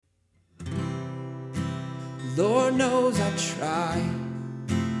Lord knows I try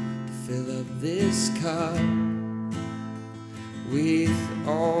to fill up this cup with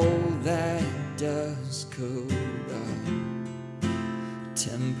all that does corrupt.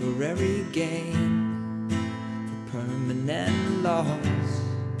 Temporary gain for permanent loss.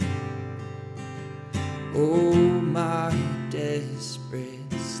 Oh, my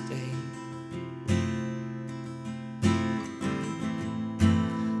desperate state.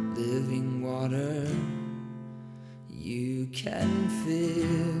 Living water you can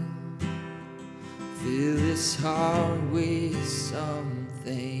fill this heart with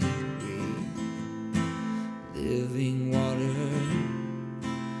something real. Living water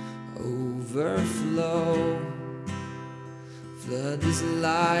overflow. Flood this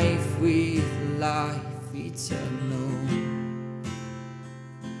life with life eternal.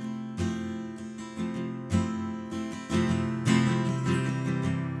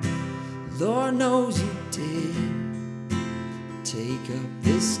 Lord knows you did take up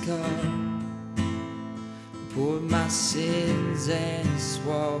this cup, poured my sins and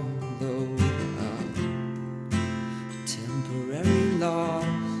swallowed up. Temporary loss,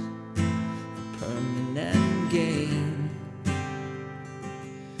 permanent gain.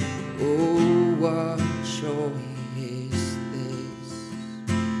 Oh, what joy is this?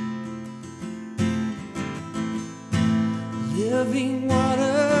 Living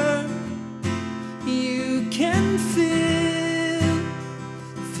water you can fill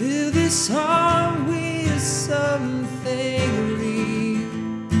this heart with something real.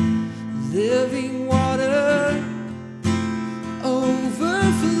 Living water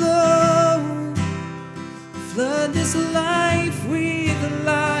overflow. Flood this life with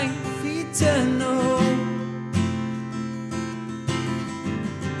life eternal.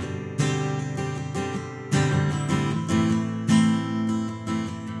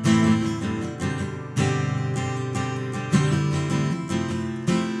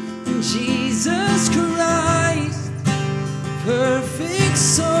 Jesus Christ, perfect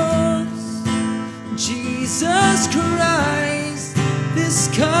source. Jesus Christ, this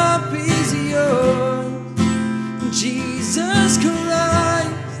cup is yours. Jesus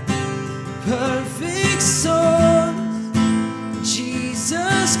Christ, perfect source.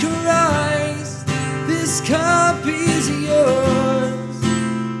 Jesus Christ, this cup is yours.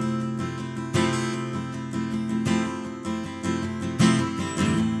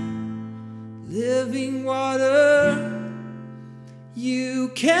 Living water you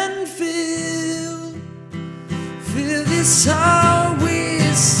can fill this heart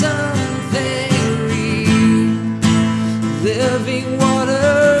with something real. Living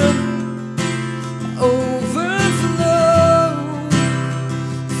water overflow.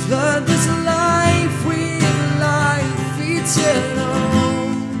 Flood this life with life eternal.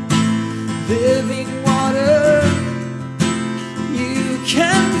 Living water you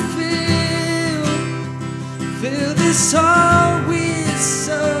can fill this heart with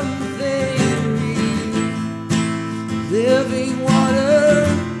something real. Living water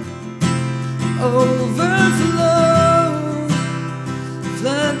overflow.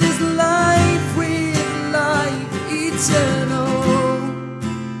 Flood this life with life eternal.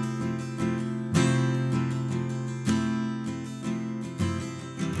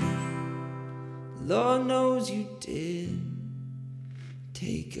 Lord knows you did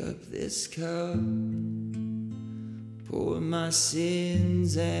take up this cup, pour my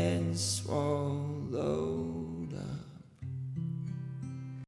sins and swallow